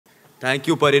Thank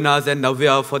you, Parinaz and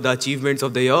Navya, for the achievements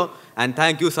of the year. And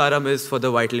thank you, Sarah Miss, for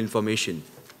the vital information.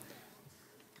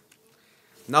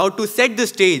 Now, to set the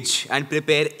stage and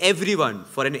prepare everyone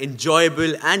for an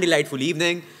enjoyable and delightful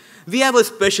evening, we have a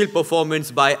special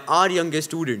performance by our youngest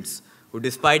students, who,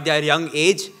 despite their young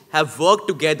age, have worked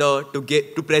together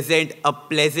to present a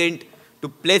pleasant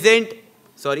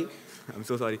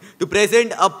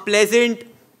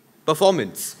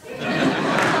performance.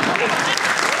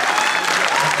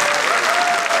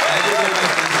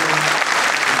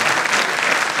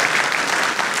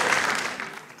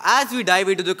 As we dive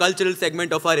into the cultural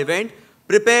segment of our event,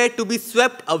 prepare to be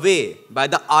swept away by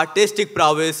the artistic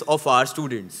prowess of our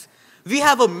students. We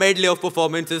have a medley of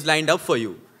performances lined up for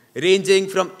you, ranging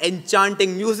from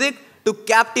enchanting music to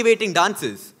captivating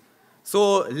dances.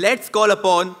 So let's call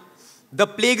upon the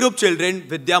playgroup children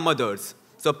with their mothers.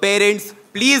 So parents,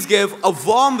 please give a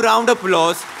warm round of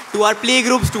applause to our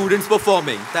playgroup students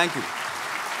performing. Thank you.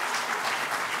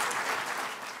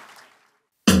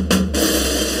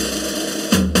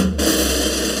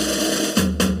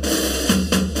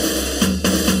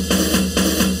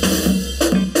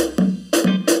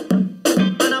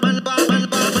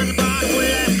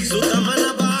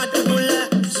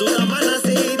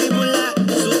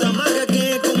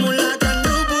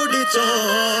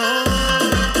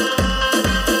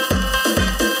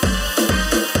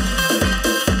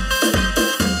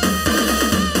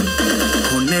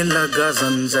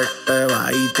 Sunset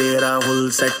भाई तेरा full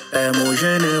set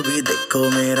motion भी देखो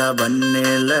मेरा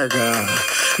बनने लगा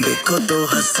देखो तो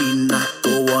हसीना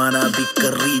को वाना भी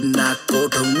करीना को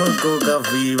ठुमको का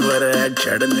फीवर है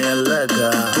चढ़ने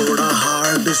लगा थोड़ा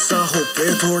हार्ड सा होके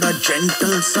थोड़ा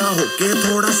जेंटल सा होके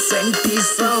थोड़ा सेंटी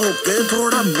सा होके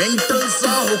थोड़ा मेंटल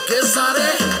सा होके सारे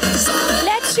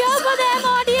Let's cheer for them,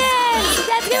 audience.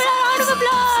 Let's give it a round of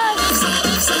applause.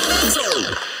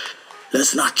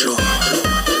 Let's not show.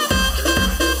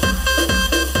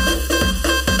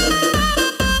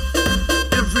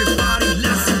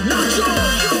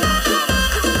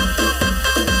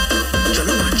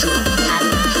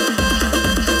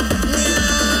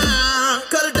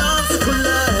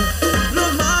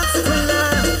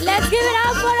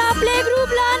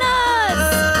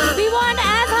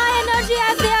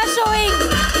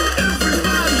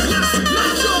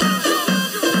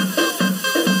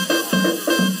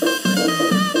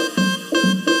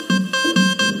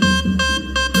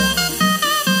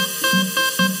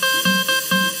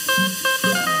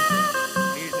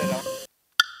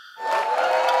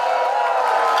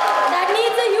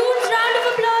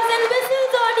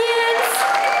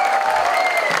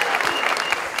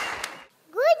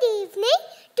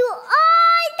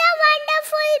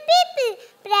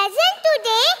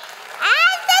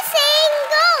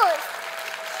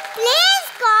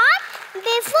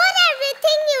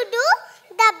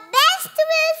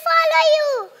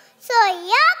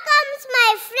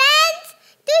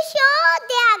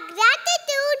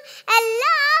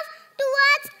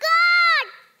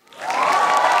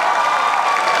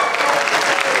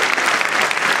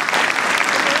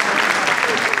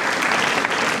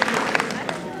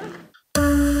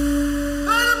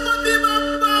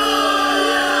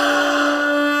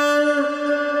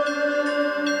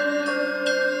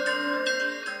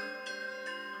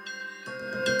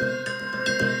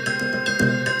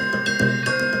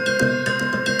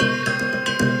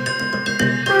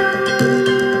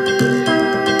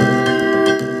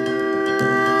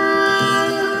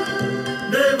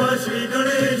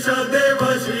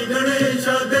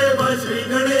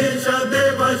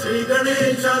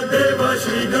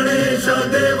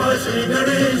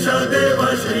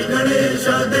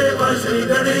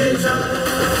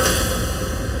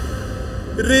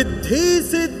 Riddhi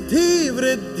Siddhi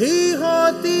वृद्धि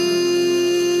होती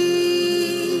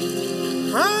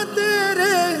हाँ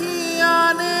तेरे ही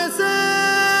आने से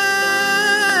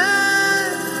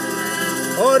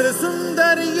और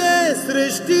सुंदर ये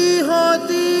सृष्टि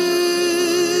होती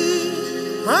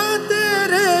हाँ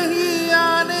तेरे ही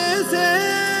आने से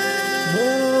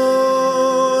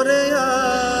मोरया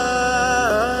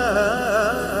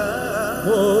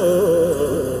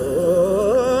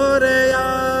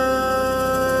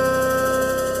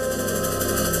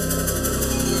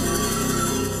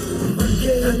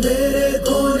अंधेरे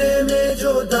कोने में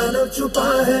जो दानव छुपा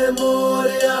है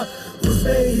मोरया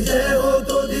उसमें ही जय हो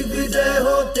तो दिग्विजय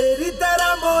हो तेरी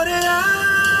तरह Morya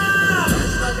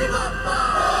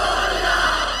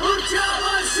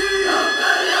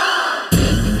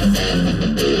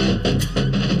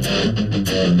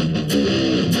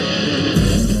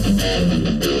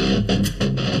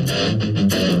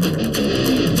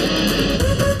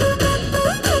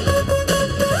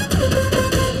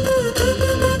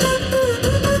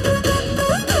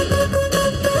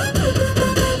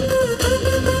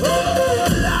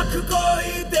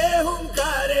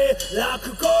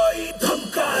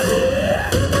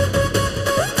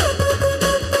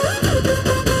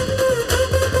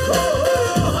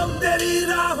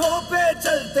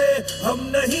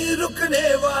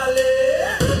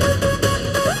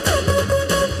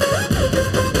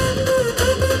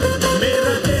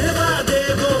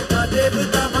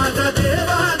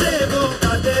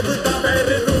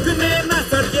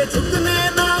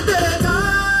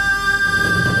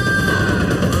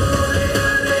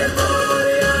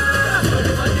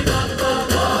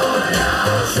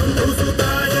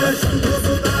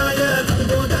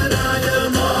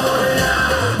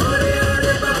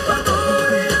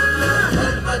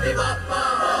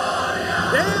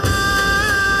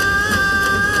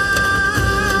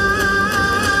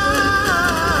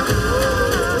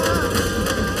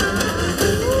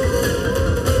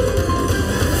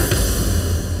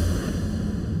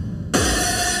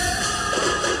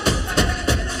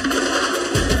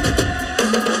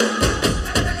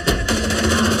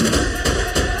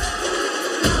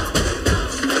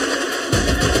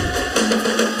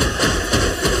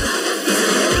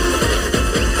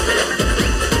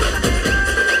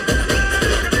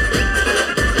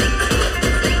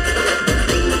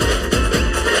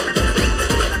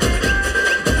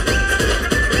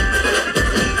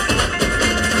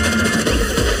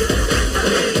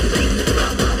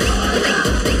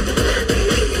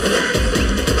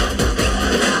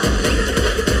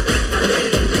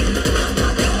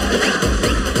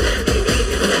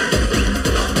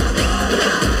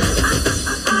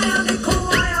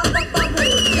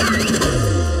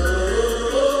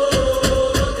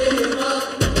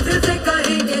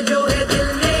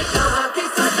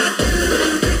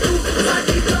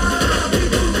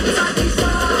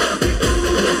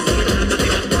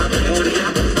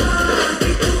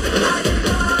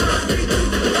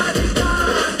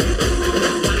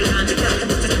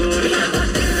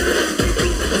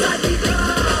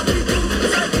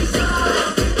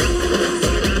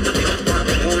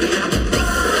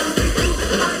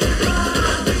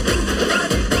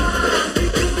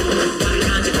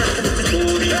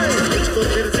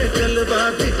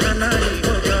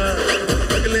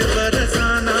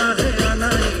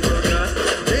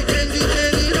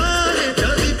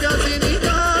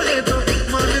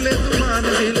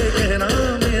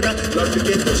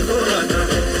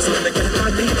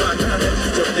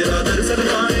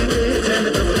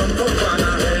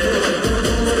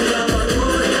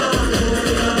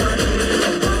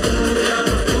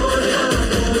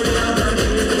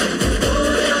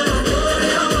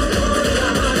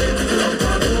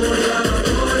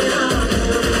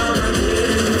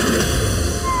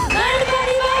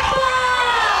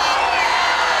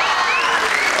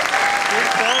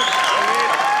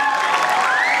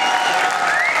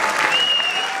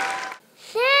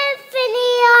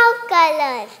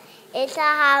It's a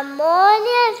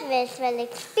harmonious visual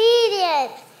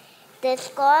experience.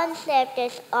 This concept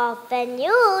is often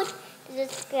used to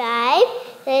describe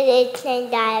the rich and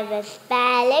diverse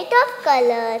palette of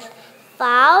colors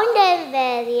found in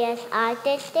various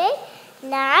artistic,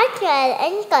 natural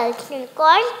and cultural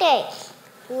contexts.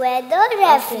 Whether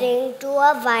referring to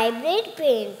a vibrant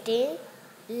painting,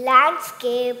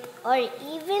 landscape or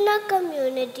even a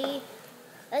community,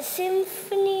 a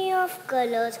symphony of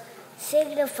colors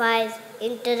signifies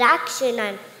interaction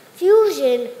and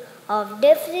fusion of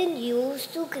different hues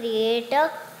to create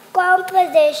a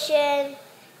composition.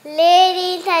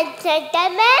 Ladies and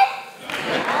gentlemen,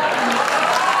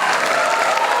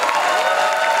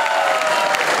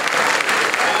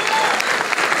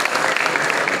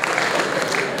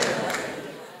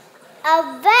 a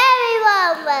very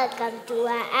warm welcome to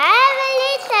our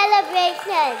annual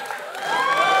celebration.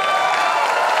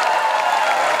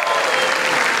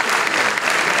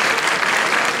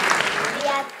 We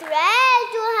are thrilled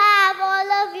to have all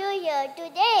of you here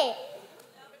today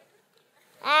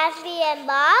as we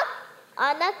embark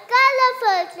on a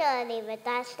colorful journey with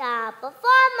our star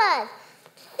performers,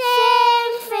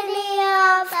 Symphony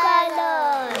of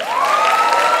Colors.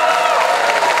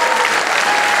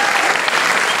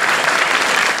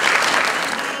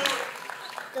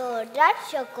 तो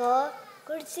दर्शकों,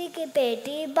 कुर्सी की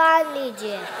पेटी बांध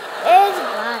लीजिए। इस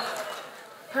बार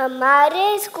हमारे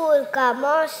school का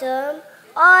मौसम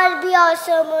और भी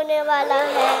औसम होने वाला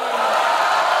है।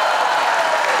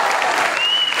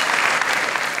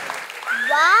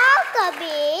 वाह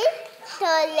Kabir,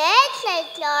 so let's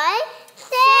enjoy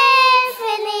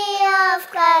Symphony of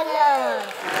Colors.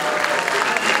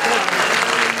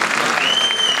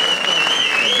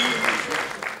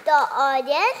 तो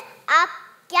ऑडियंस,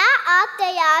 क्या आप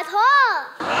तैयार हो?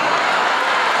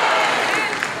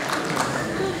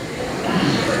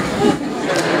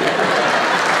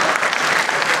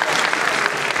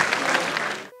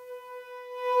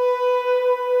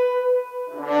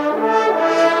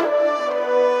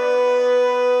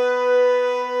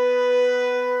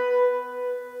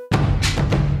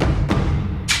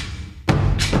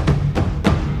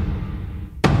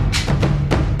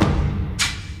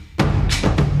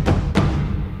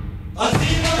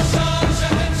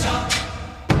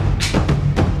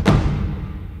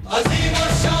 Azim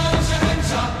Shah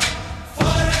Shahenshah,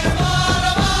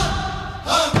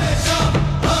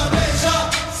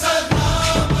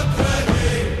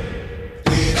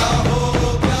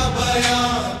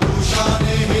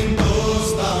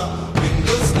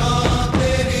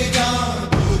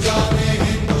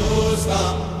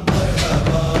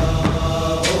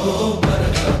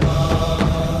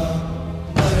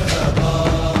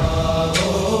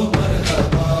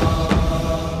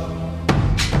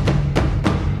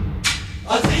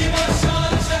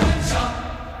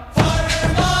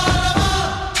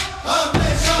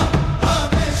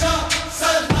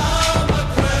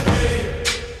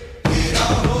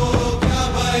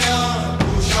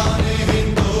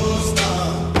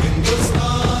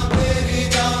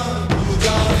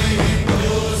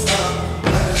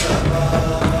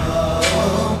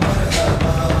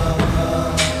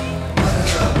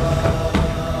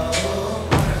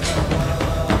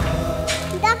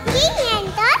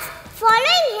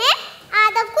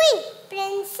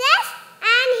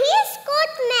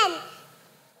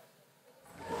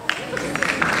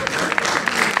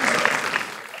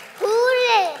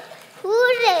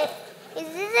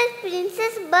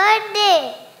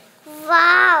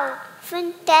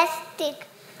 fantastic,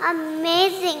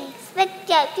 amazing,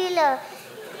 spectacular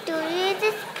to read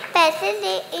this special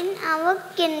day in our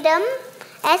kingdom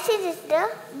as it is the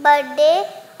birthday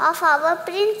of our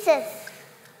princess.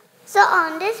 So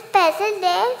on this special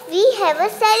day, we have a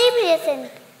celebration.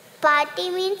 Party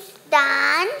means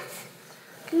dance,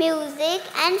 music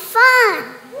and fun.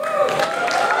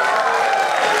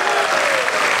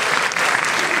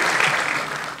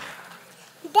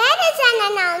 There is an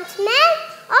announcement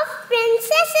of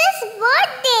princesses'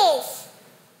 birthdays.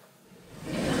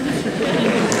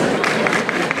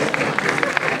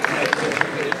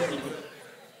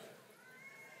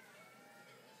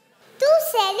 To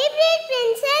celebrate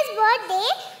Princess' birthday,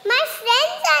 my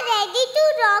friends are ready to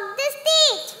rock the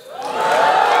stage.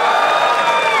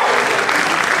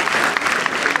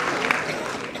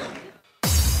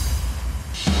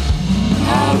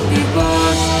 Happy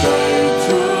birthday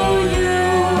to you.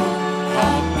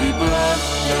 Happy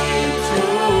birthday to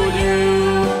you.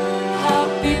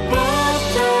 Happy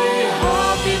birthday,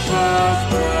 happy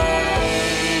birthday.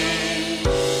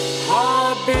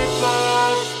 Happy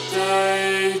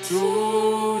birthday to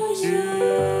you.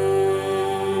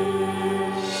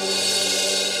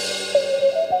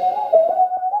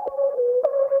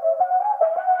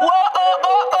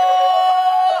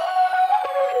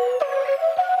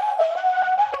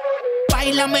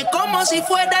 Báilame como si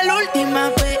fuera la última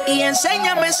vez y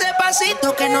enséñame ese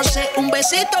pasito que no sé, un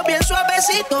besito bien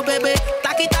suavecito, bebé.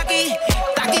 Taqui, taqui,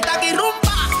 taqui, taqui,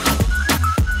 rumba.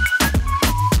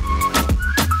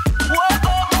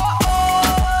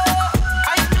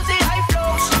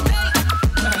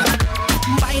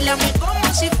 Báilame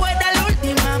como si fuera la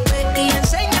última vez y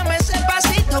enséñame ese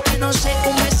pasito que no sé,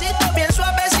 un besito bien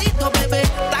suavecito, bebé.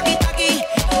 Taqui, taqui,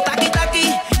 taqui,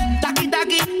 taqui, taqui,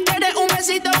 taqui. ¿Quieres un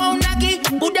besito o un naki?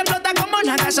 Booty explota como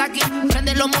Nagasaki.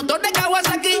 Prende los motores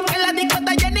Kawasaki. En la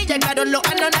discota Jenny llegaron los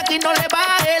Anunnaki. No le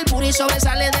baje, el booty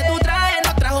sobresale de tu traje.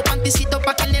 No trajo panticito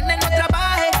pa' que el nene no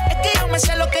trabaje. Es que yo me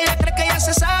sé lo que ella cree que ya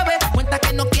se sabe. Cuenta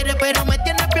que no quiere pero me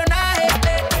tiene espionaje.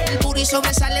 El booty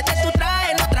sobresale de tu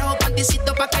traje. No trajo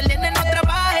panticito pa' que el nene no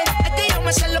trabaje. Es que yo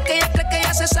me sé lo que ella cree que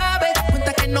ya se sabe.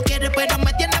 Cuenta que no quiere pero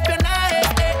me tiene espionaje.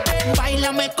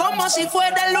 Báilame como si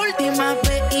fuera la última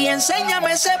vez y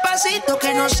enséñame ese pasito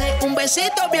que no sé, un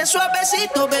besito bien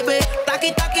suavecito, bebé.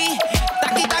 Taqui, taqui,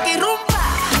 taqui, taqui, rumba.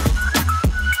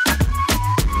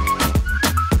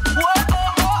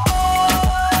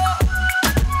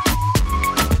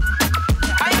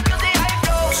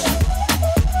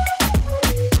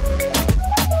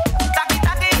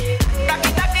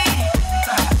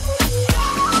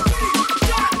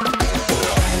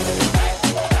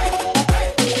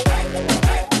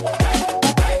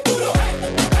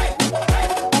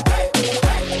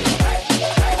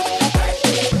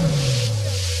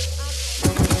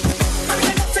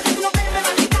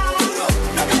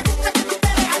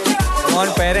 Come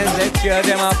on, parents, let's cheer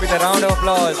them up with a round of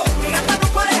applause.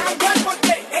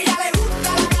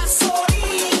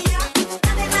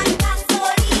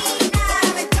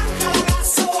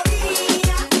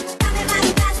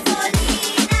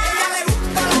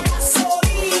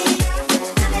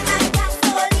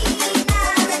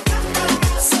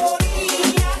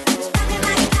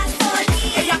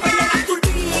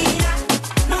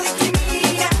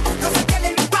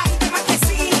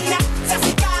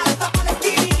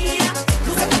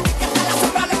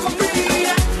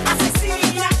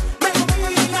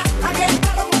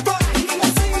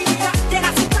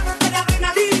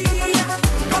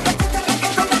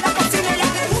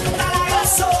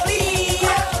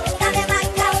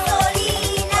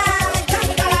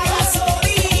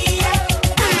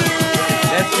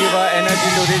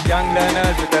 Young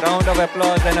learners with a round of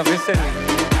applause and a whistle.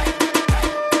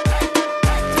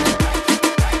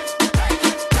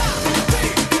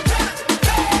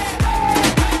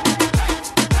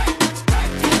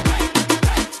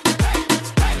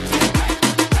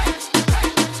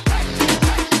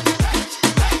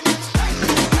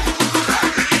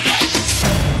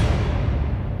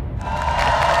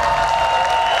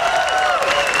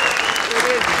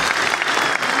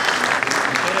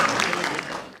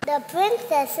 The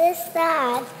princess is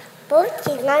sad. Both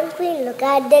king and queen look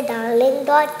at their darling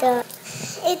daughter.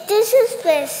 It is a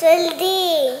special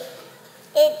day.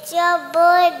 It's your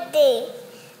birthday.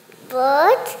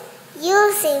 But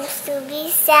you seem to be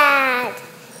sad.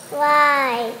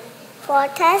 Why?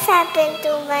 What has happened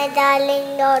to my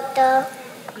darling daughter?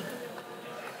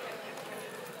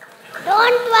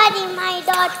 Don't worry, my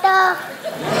daughter.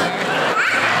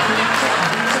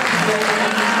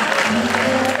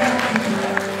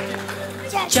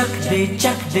 Chak de,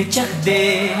 chak de, chak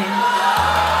de.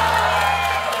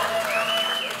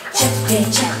 Chak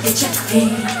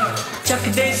चक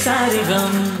दे सारे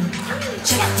गम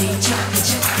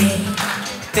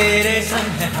तेरे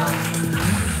संग है हम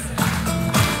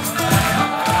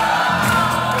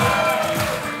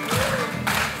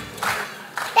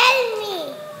Tell me,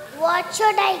 what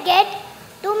should I get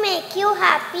to make you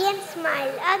happy and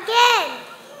smile again?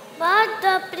 But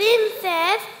the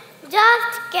princess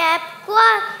just kept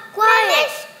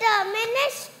quiet.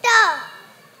 Minister.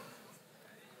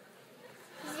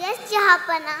 Yes,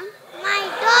 Jahapana. My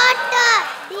daughter,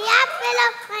 the apple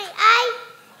of my eye,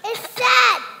 is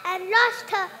sad and lost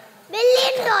her $1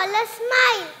 billion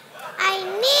smile. I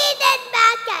need it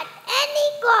back at any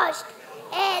cost.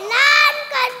 ऐलान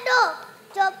कर दो,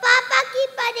 जो पापा की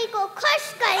परी को खुश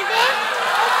कर दे,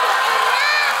 उसको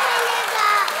इनाम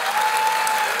मिलेगा.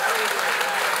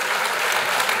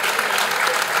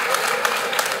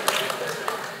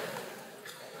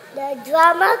 The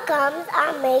drummer comes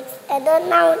and makes an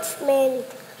announcement.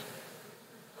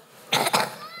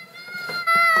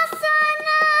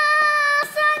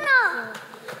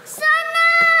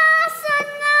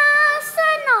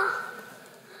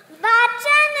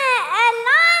 बादशाह ने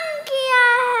ऐलान किया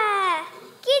है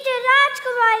कि जो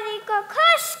राजकुमारी को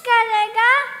खुश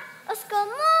करेगा उसको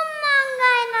मुंह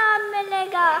मांगा इनाम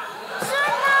मिलेगा.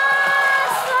 सुनो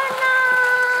सुनो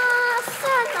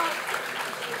सुनो.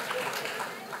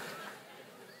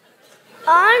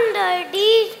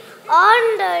 On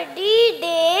the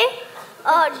D-Day,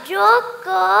 a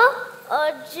joker,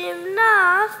 a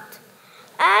gymnast,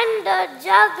 and a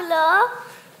juggler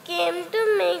came to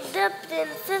make the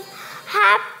princess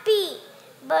happy,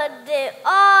 but they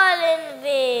all in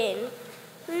vain.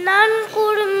 None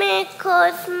could make her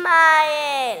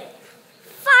smile.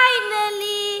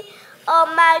 Finally, a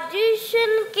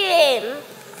magician came.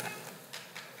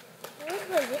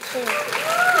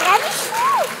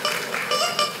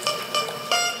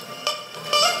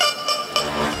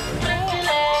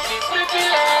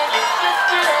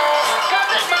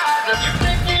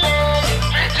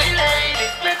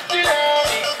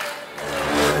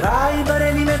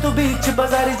 Raebareli में तू बीच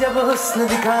बाजारी जब हुस्न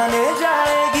दिखाने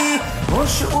जाएगी,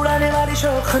 होश उड़ाने वाली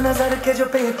शौक नजर के जो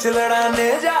पेच लड़ाने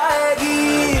जाएगी.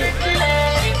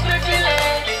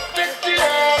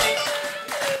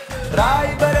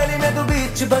 रायबरेली में तू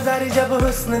बीच बाजारी जब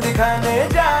हुस्न दिखाने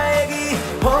जाएगी,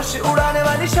 होश उड़ाने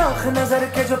वाली शौक नजर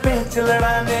के जो पेच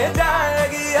लड़ाने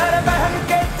जाएगी. अरे बहन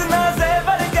के इतना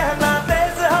ज़ेवर कहना,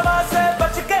 तेज हवा से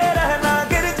बच के रहना,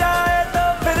 गिर जाए तो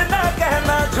फिर ना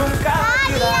कहना झुमका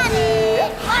गिरा रे.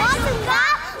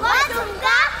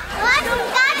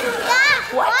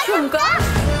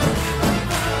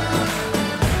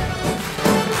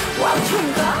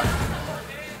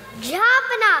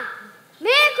 झापना,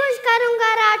 मैं खुश करूंगा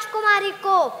राजकुमारी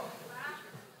को.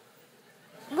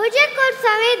 मुझे कुछ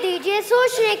समय दीजिए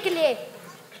सोचने के लिए.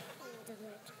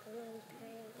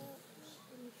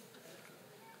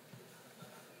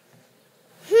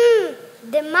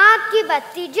 दिमाग की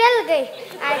बत्ती जल गई.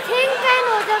 I think I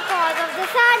know the cause of the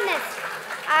sadness.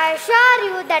 I assure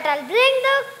you that I'll bring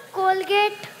the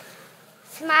Colgate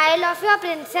smile of your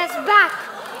princess back.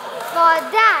 For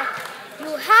that,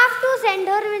 you have to send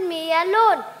her with me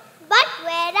alone. But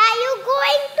where are you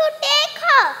going to take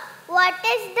her? What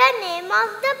is the name of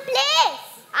the place?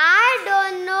 I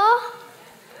don't know.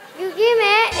 क्योंकि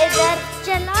मैं इधर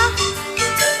चला.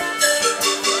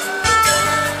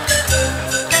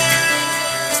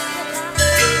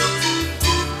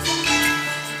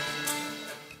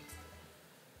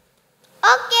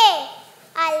 Okay,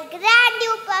 I'll grant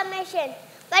you permission.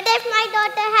 But if my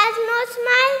daughter has no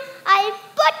smile, I'll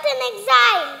put in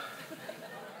exile.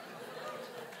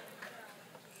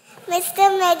 Mr.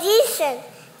 Magician,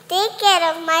 take care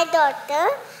of my daughter.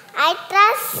 I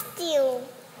trust you.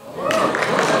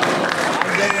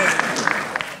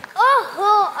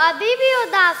 ओहो, अभी भी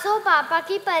उदास हो पापा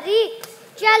की परी.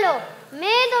 चलो,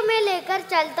 मैं तुम्हें लेकर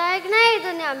चलता हूँ एक नई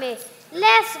दुनिया में.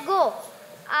 Let's go.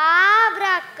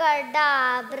 Abracadabra,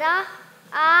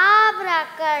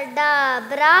 abracadabra,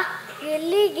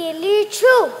 gilly gilly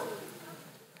choo.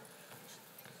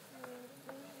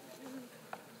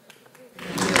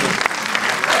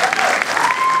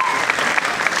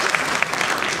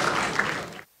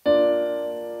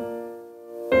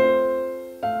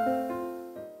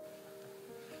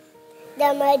 The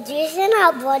magician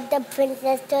had brought the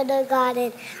princess to the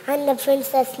garden, and the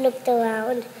princess looked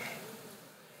around.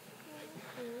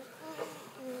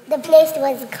 The place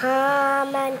was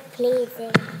calm and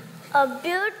pleasing. A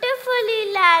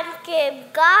beautifully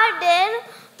landscaped garden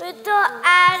with an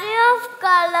array of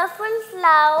colorful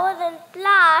flowers and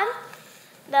plants.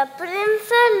 The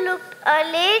princess looked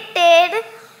elated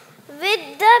with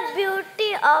the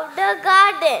beauty of the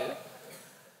garden.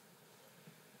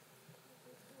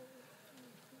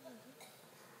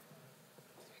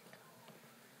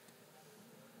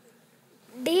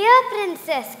 Dear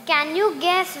princess, can you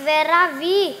guess where are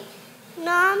we?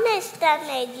 No, Mr.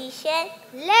 Magician.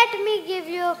 Let me give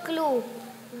you a clue.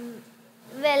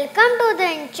 Welcome to the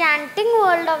enchanting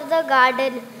world of the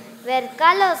garden, where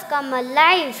colors come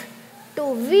alive to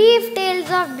weave tales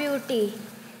of beauty,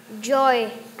 joy,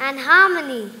 and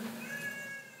harmony.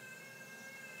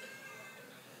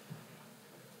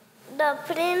 The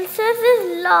princess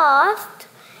is lost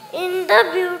in the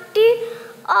beauty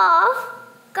of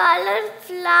colored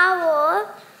flowers,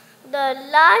 the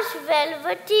lush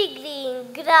velvety green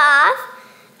grass,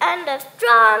 and the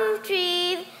strong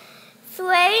trees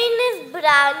swaying its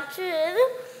branches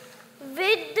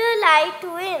with the light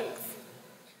winds.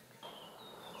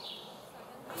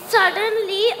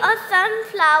 Suddenly, a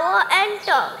sunflower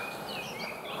entered.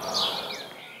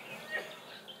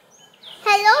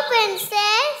 Hello,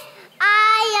 princess. I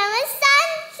am a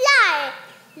sunflower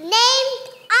named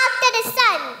after the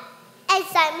sun. As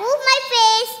I move my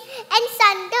face and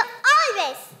thunder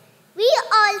always. We are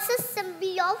also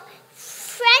symbol of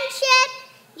friendship,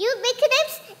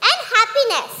 ubiquitous, and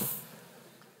happiness.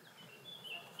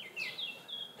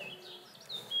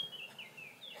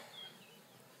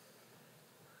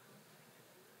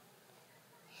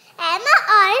 I am an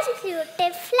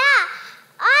orange-fluted flower.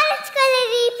 Orange color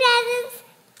represents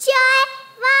joy,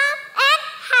 warmth, and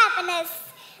happiness.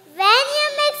 When you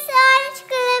mix orange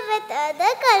color with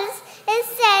other colors, it's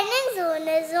sending zone,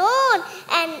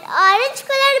 and orange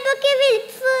colored bouquet will be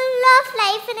full of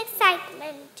life and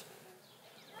excitement.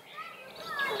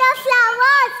 The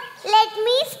flowers, let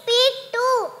me speak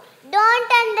too. Don't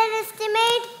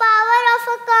underestimate power of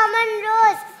a common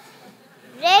rose.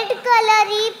 Red color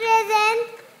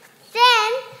represents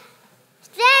strength,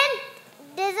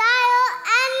 desire,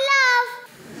 and love.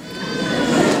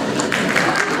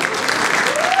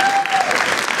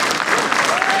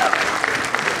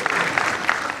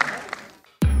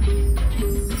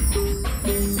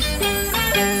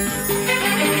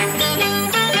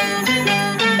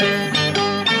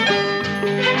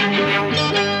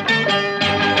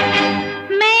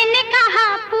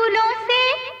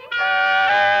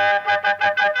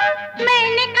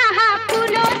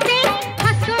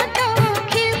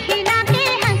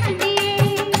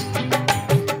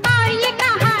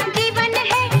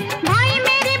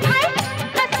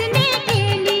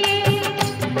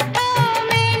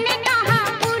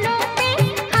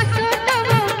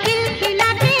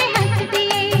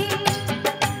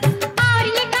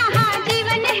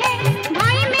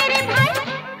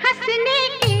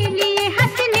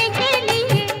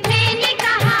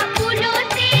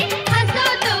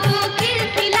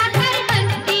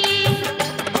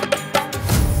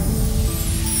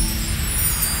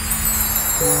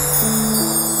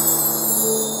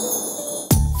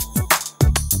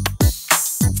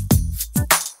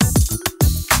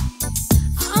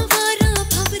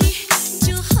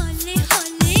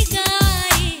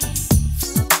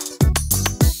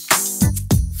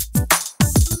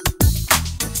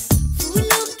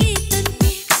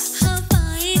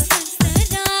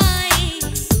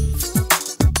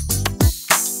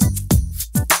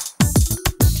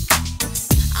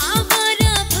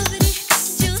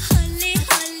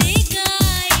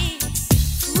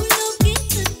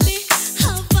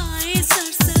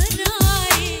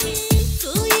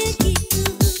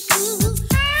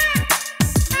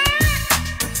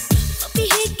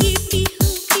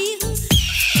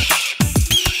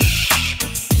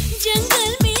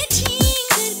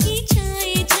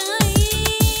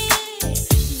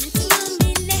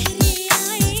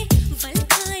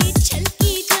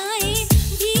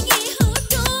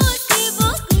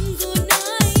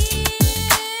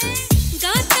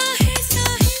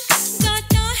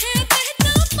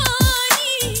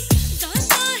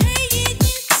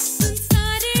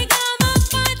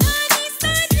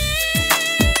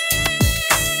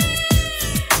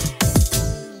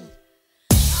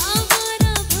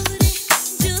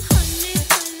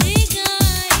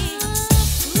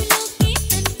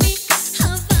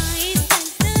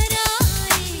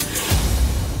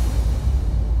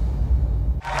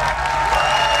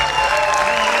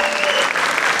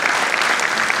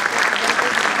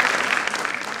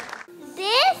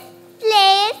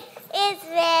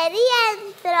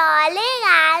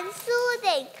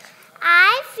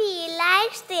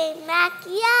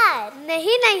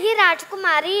 नहीं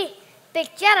राजकुमारी,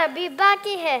 picture अभी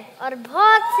बाकी है और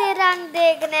बहुत से रंग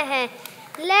देखने हैं।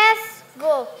 Let's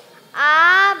go.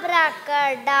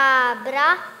 आब्राकडाब्रा,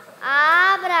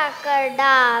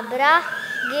 आब्राकडाब्रा,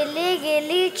 Gilly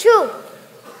gilly choo.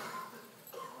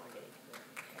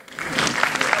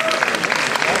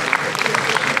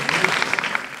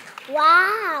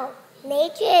 Wow!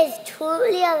 Nature is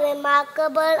truly a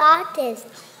remarkable artist.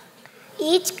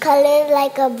 Each color is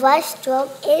like a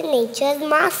brushstroke in nature's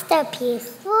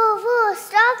masterpiece. Whoa, whoa,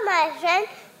 stop my friend.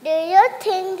 Do you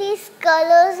think these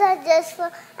colors are just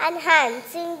for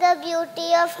enhancing the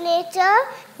beauty of nature?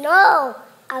 No,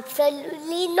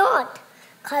 absolutely not.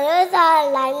 Colors are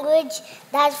a language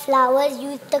that flowers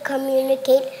use to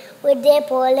communicate with their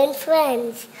pollen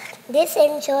friends. This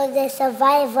ensures their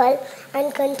survival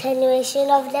and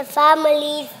continuation of their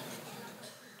families.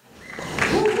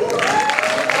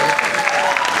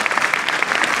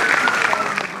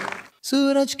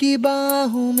 सूरज की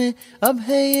बाहों में अब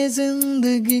है ये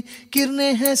जिंदगी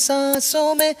किरणें हैं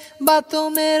सांसों में बातों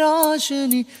में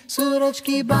रोशनी सूरज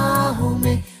की बाहों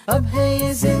में अब है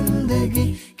ये जिंदगी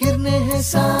किरणें हैं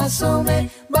सांसों में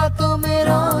बातों में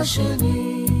रोशनी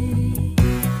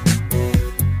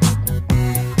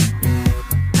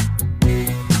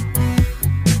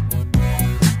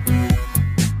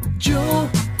जो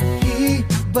ही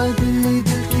बदली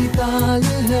दिल की ताल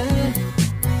है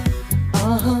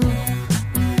आहा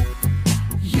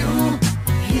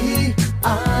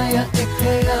आया एक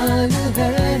ख्याल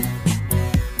है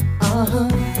आहा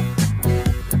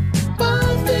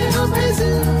पाते हमें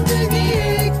जिंदगी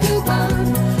एक बार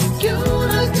क्यों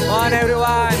न करें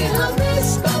हम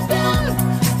इसका प्यार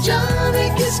जाने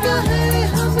किसका है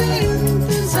हमें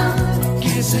इंतजार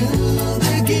कि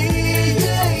जिंदगी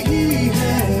यही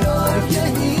है और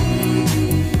यही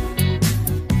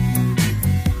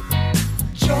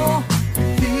जो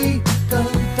भी कल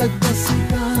तक बस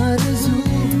आरज़ू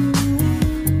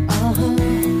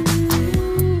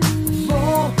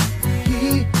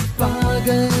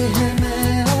गए हैं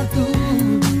मैं और तू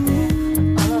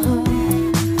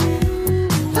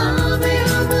थामे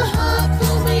हम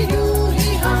हाथों में यूं ही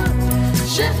हाथ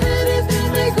शहर दिल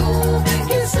में घूमे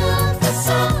के साथ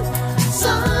साथ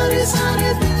सारे सारे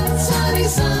दिन सारी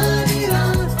सारी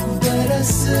रात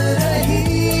बरस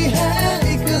रही है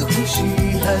एक खुशी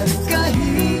हर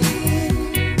कहीं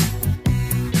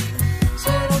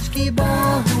सूरज की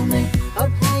बाहों में अब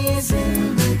है ये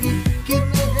जिंदगी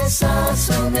कितने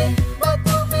सांसों में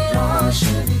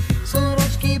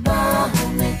सूरज की बाहों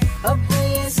में अब है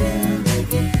ये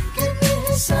जिंदगी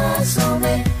कितने सांसों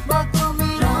में बातों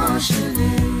में रोशनी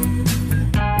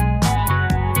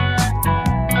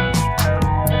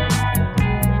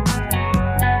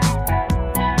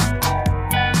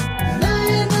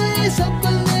नए नए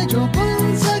सपने जो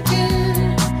बन सके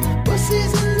उसी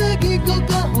जिंदगी को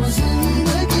कहो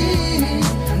जिंदगी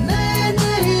नए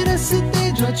नए रास्ते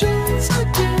जो चुन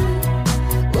सके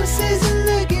उसी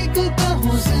जिंदगी को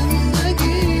कहो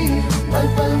जिंदगी पल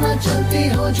पल में चलती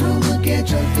हो झूम के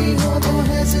चलती हो वो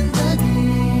है जिंदगी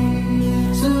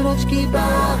सूरज की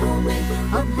बाहों में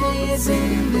अब है ये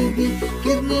जिंदगी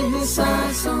किरणें हैं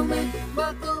सांसों में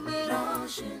बातों में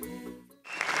रोशनी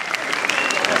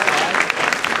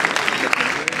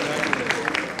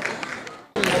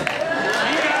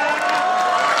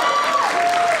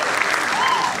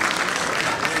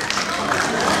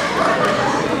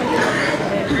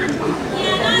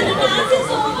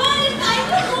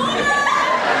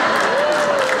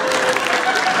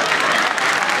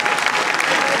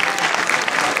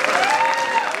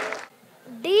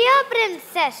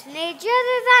Nature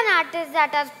is an artist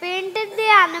that has painted the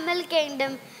animal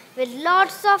kingdom with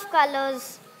lots of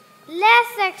colors.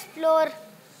 Let's explore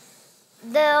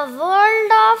the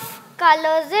world of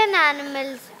colors in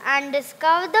animals and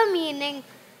discover the meaning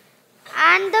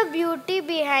and the beauty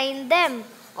behind them.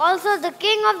 Also, the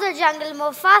king of the jungle,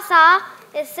 Mufasa,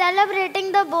 is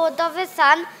celebrating the birth of his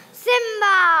son,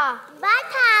 Simba. But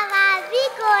how are we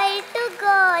going to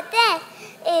go there?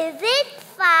 Is it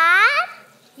far?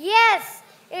 Yes.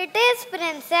 It is,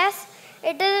 princess.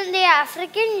 It is in the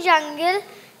African jungle.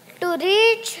 To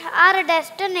reach our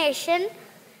destination,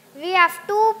 we have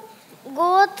to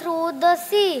go through the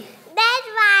sea. Then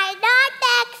why not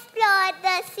explore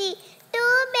the sea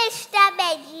too, Mr.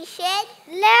 Magician?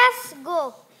 Let's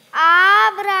go.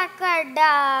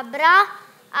 Abracadabra,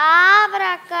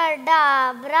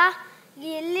 abracadabra,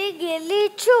 gilly gilly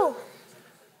choo.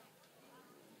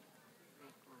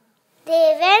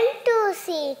 They went to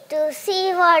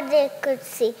see what they could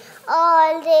see.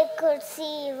 All they could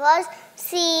see was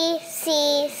sea,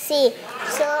 sea, sea.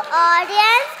 So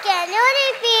audience, can you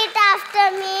repeat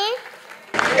after me?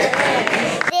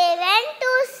 They went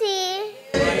to see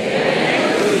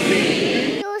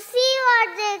what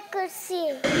they could see.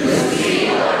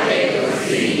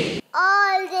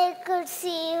 All they could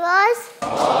see was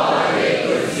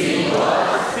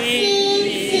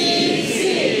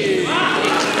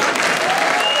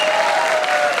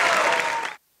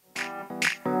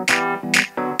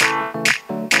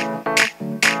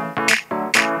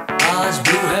आज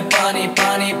blue है पानी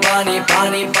पानी पानी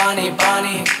पानी पानी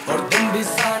पानी और तुम भी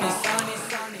सानी सानी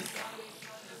सानी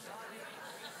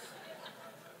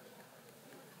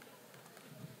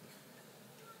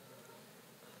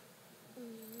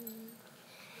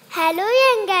Hello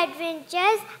young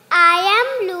adventurers, I am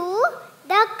blue,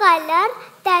 the color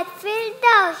that filled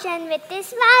the ocean with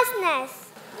its vastness.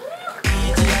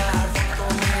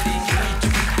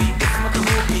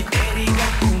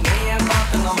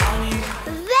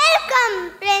 Welcome,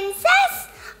 princess.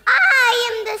 I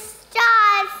am the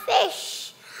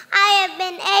starfish. I have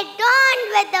been adorned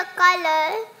with the color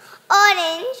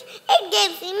orange. It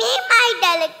gives me my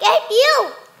delicate hue.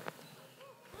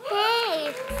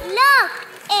 Hey, look,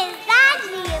 is that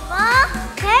river?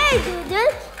 Hey,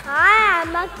 Doodle, I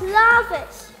am a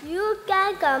clawfish. You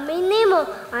can call me Nemo.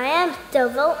 I am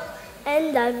stubble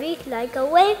and I beat like a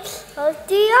wave of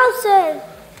the ocean.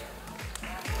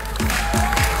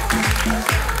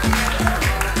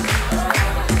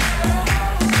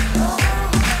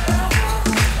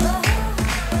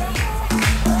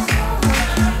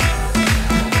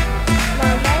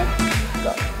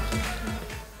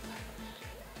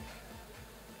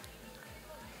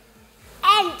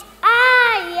 And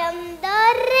I am the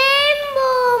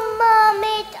rainbow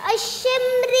mermaid, a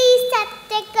shimmery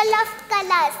spectacle of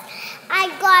colors. I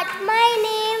got my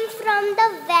name from the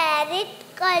varied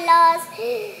colors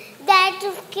that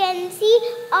you can see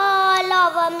all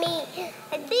over me.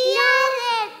 Dear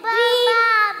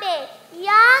Barbie,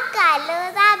 your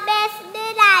colors are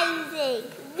mesmerizing.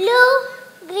 Blue,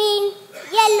 green,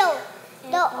 yellow.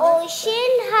 The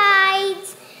ocean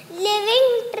hides living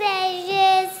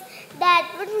treasures that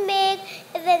would make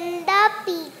even the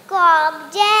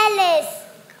peacock jealous.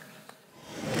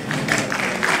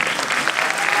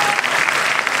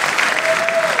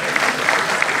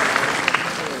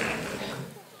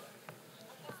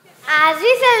 As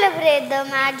we celebrate the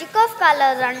magic of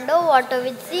colors underwater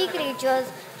with sea creatures,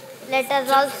 let us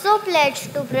also pledge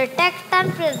to protect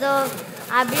and preserve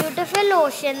our beautiful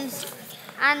oceans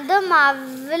and the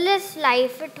marvelous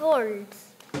life it holds.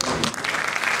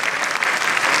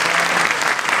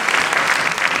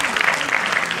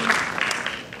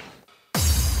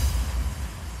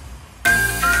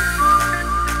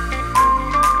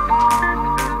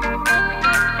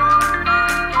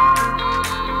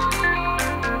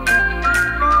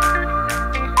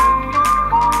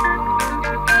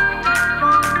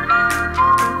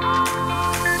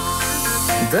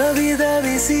 दबी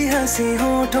दबी सी हंसी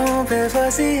होठों पे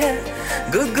फंसी है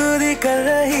गुदगुदी कर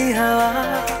रही हवा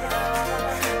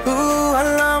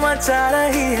हल्ला मचा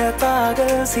रही है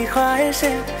पागल सी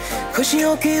ख्वाहिशें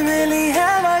खुशियों की मिली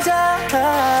है वजह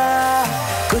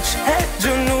कुछ है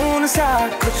जुनून सा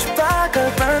कुछ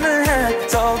पागलपन है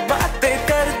सौ बातें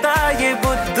करता ये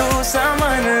बुद्धू सा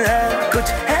मन है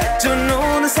कुछ है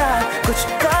जुनून सा कुछ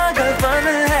पागलपन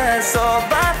है सौ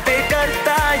बातें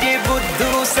करता ये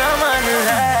बुद्धू सा मन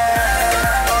है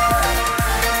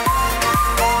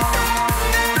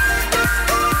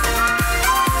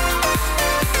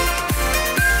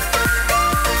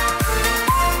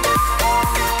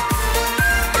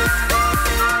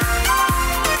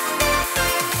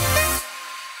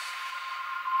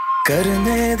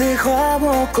करने दे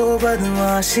ख्वाबों को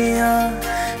बदमाशियां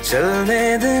चलने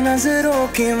दे नजरों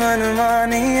की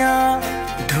मनमानियां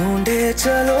ढूंढे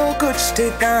चलो कुछ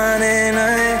ठिकाने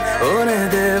नए होने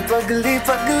दे पगली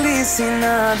पगली सी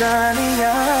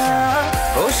नादानियां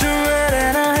होश में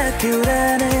रहना है क्यों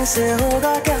रहने से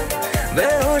होगा क्या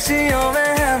बेहोशियों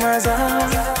में है मजा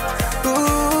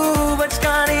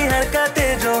बचकानी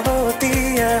हरकतें जो होती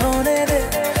है होने दे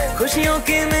खुशियों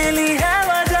की मिली है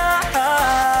वजह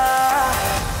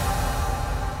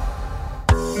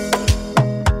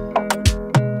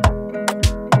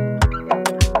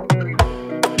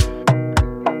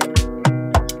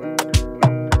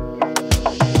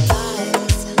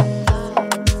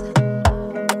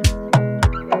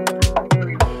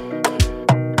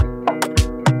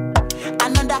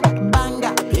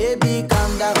Baby,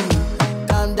 come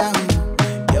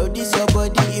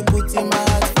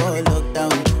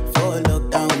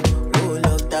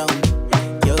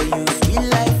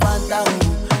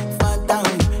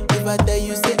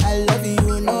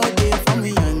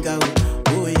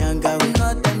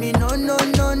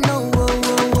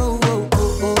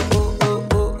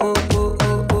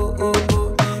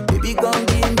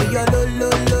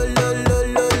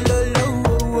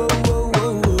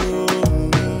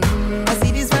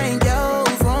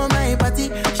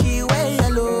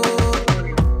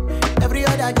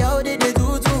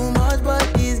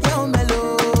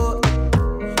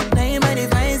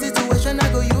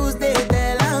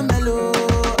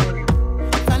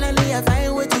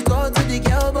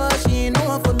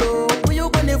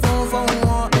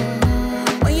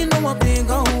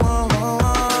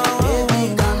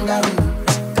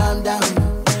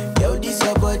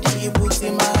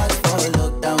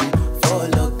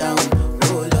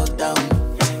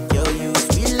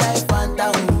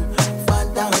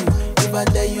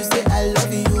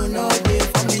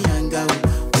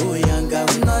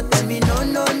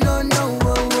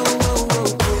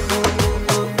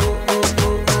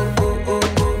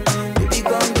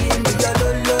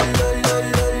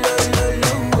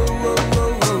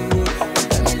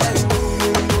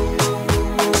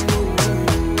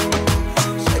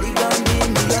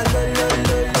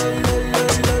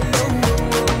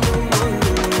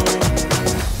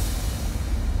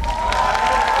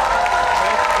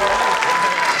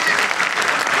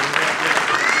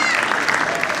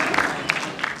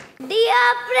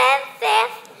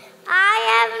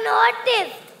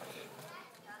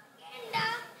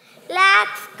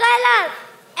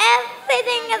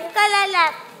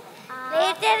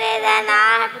There is an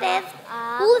artist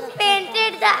who's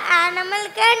painted the animal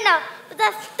kingdom with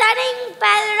a stunning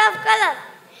palette of colors.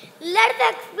 Let's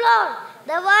explore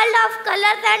the world of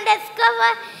colors and discover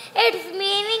its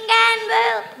meaning and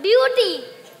beauty.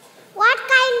 What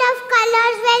kind of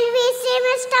colors will we see,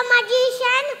 Mr.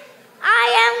 Magician? I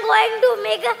am going to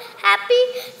make a happy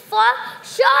for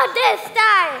sure this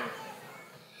time.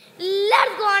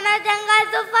 Let's go on a jungle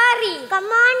safari. Come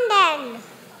on then.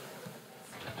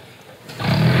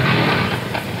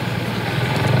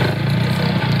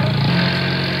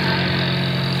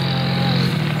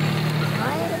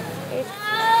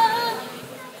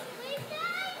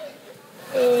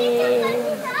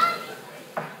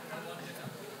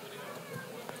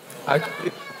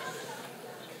 Actually,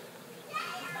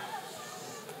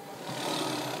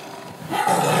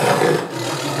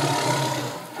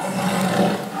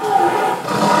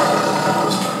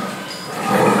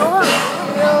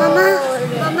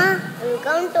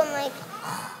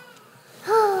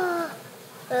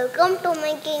 Welcome to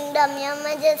my kingdom, Your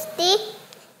Majesty.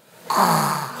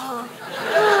 I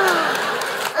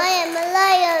am a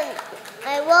lion.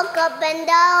 I walk up and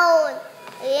down.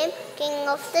 I am king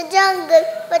of the jungle,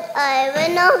 but I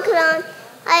have no crown.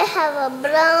 I have a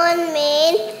brown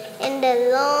mane and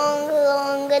a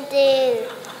long tail.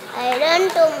 I run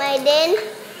to my den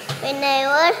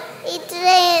whenever it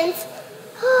rains.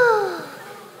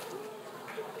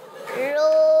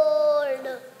 Lord,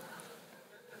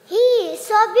 he is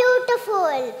so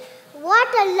beautiful. What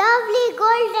a lovely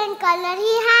golden color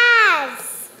he has.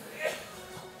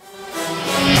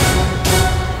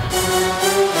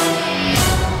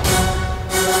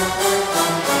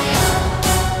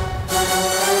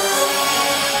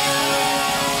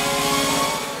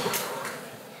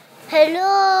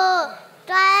 Hello,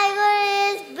 tiger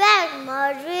is back,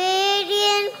 my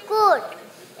radiant coat.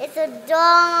 It's a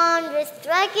dawn with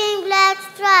striking black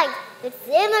stripes. It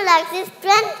symbolizes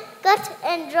strength, courage,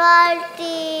 and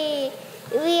royalty.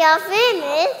 We are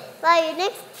famous by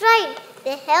unique stripes.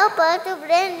 They help us to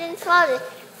blend in forest.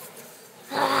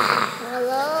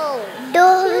 Hello.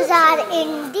 Those are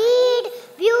indeed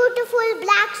beautiful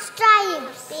black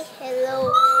stripes. Say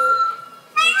hello.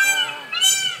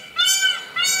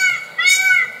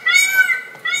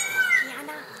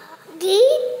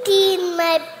 Greet in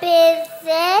my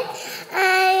peasant.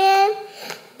 I am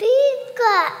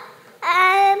Pika. I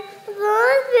am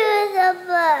most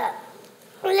beautiful.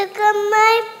 Look at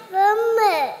my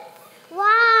plumage.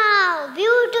 Wow,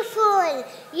 beautiful.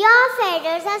 Your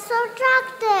feathers are so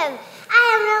attractive. I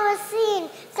have never seen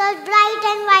such bright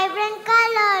and vibrant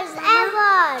colors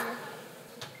ever.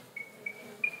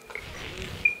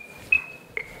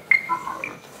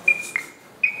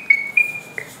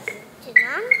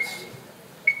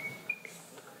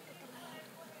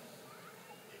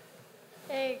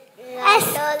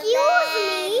 Excuse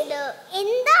me, in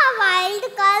the wild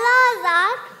colors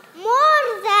are more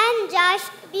than just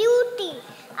beauty.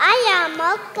 I am a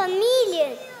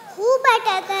chameleon. Who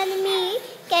better than me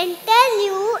can tell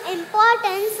you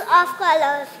importance of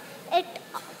colors?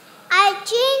 I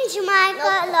change my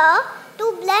color to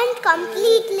blend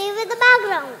completely with the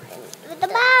background.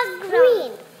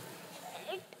 Green.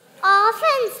 It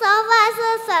often serves as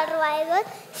a survival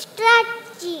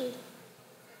strategy.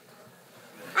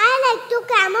 I like to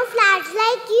camouflage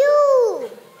like you.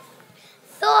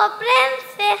 So,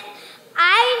 princess,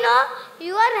 I know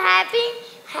you are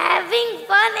having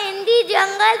fun in the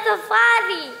jungle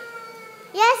safari.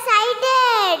 Yes, I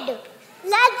did.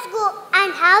 Let's go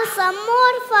and have some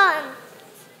more fun.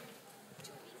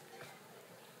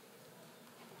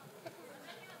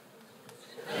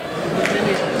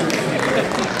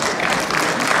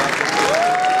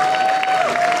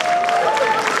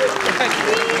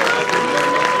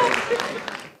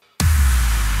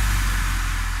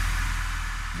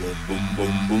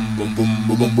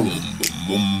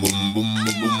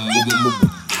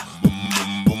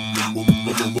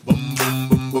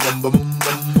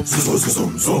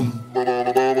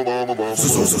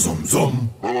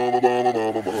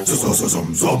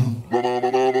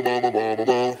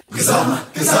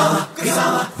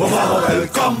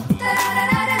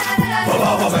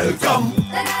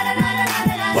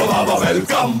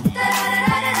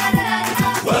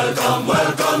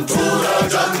 Welcome to the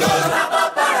jungle.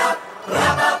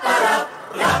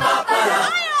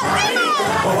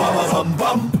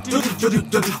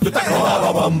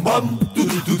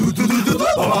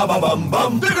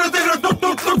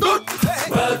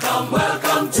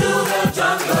 Welcome to the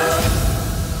jungle.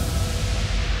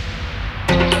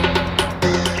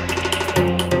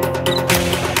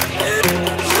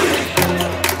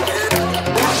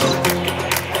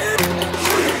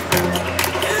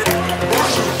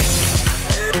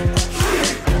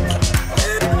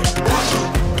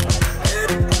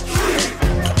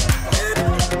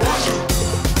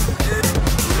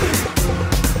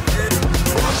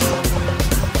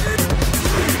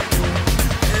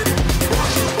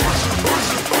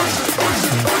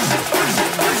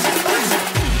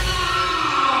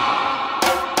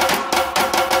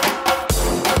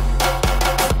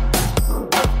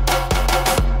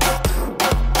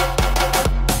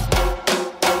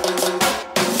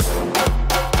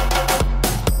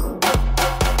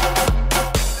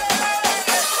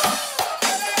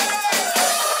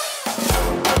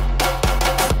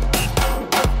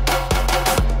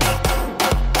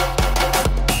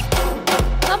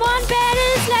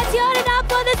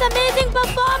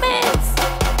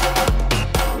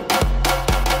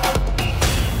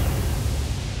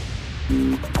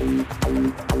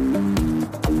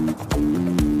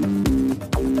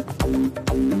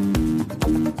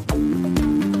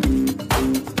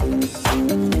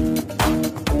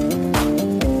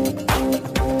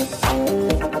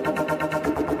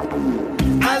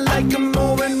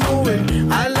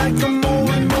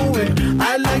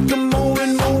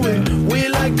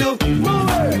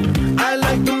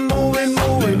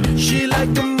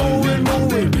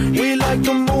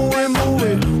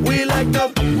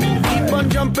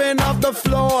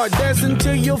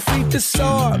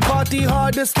 soar. Party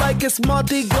hard just like it's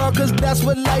Mardi Gras, cause that's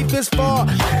what life is for.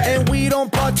 And we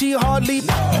don't party hardly,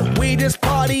 we just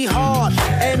party hard.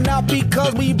 And not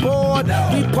because we bored,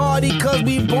 we party cause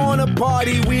we born to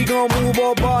party. We gon' move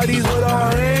our bodies with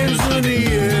our hands in the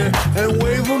air and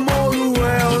wave them all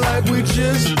around like we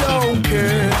just don't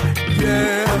care.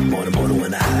 Yeah, more in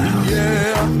the house.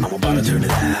 Yeah, I'm about to turn it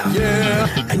out.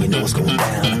 Yeah, and you know what's going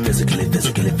down.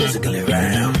 Physically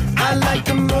round. I like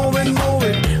to move it.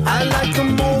 I like to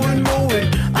move it.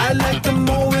 I like to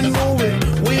move it.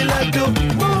 We like to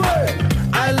move it.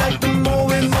 I like to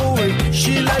move it.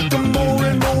 She like to move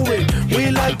it.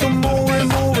 We like to move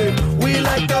it. We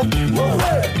like to move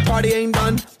it. Party ain't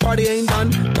done.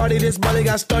 Party this body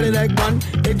got started like one.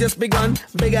 It just begun.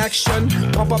 Big action.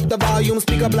 Pump up the volume,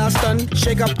 speaker blast done.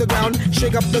 Shake up the ground.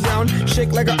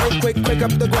 Shake like an earthquake, quake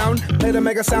up the ground. Play to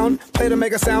make a sound. Play to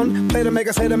make a sound. Play to make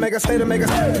a sound.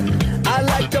 I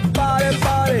like the party.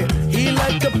 He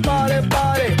like the party.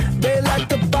 They like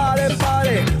the party.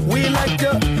 We like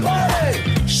the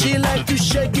party. She like to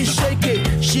shake it.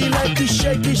 She like to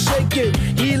shake it.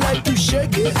 He like to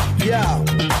shake it. Yeah.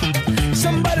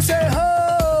 Somebody say ho.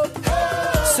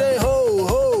 Say ho,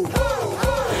 ho.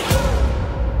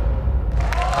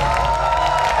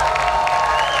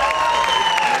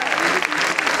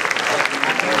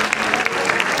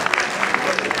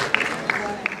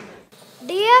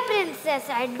 Dear princess,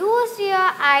 I do see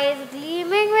your eyes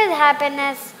gleaming with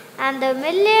happiness, and the $1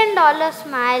 million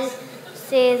smile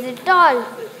says it all.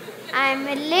 I am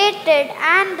elated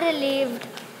and relieved.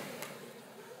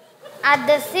 At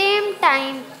the same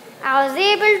time, I was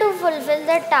able to fulfill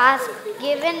the task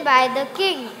given by the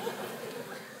king.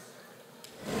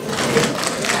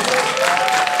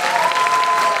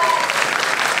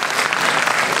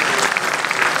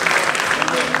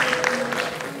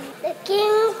 The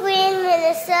king, queen,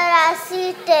 minister are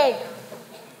seated.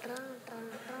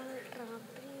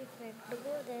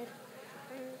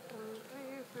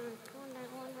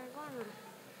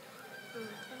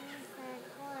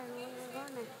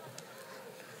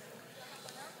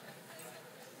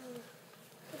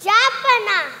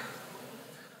 Japana.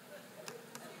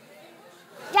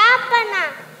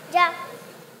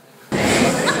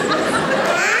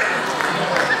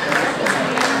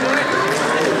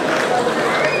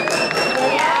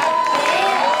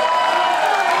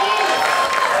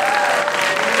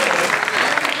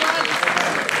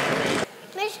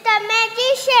 Mr.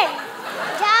 Magician,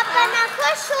 Japana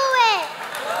खुश हुए.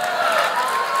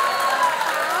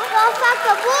 तोहफा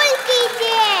कबूल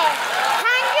कीजिए.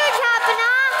 Thank you, Japana.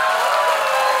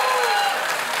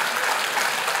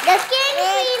 The king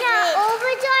queen are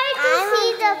overjoyed to see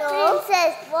the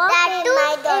princess, that too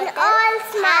in all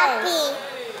smiles.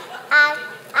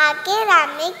 आके राम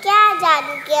ने क्या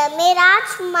जादू किया मेरी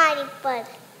राजकुमारी पर?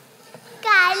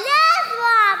 Colors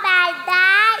warm and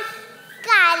bright.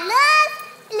 Colors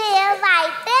play a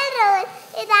vital role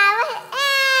in our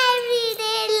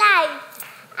everyday life.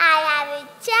 I have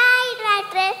enjoyed my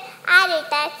trip and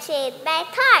it has shaped my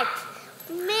thoughts.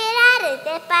 मेरा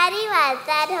हृदय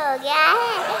परिवर्तन हो गया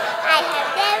है. I have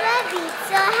never been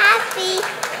so happy.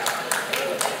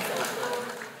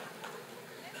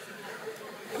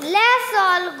 Let's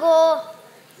all go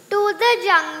to the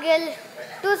jungle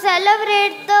to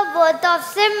celebrate the birth of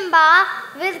Simba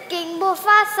with King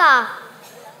Mufasa.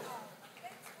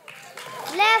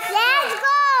 Let's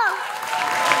go!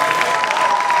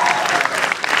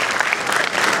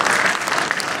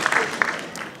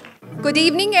 Good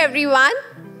evening, everyone.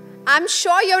 I'm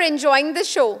sure you're enjoying the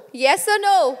show. Yes or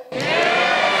no?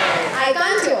 Yes. I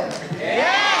can't hear.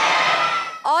 Yes.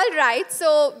 All right,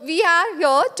 so we are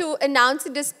here to announce the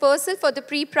dispersal for the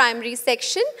pre-primary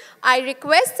section. I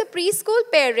request the preschool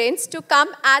parents to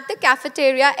come at the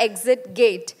cafeteria exit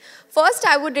gate. First,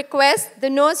 I would request the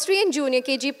nursery and junior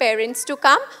KG parents to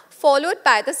come, followed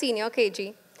by the senior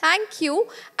KG. Thank you,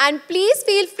 and please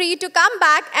feel free to come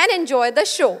back and enjoy the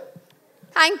show.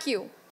 Thank you.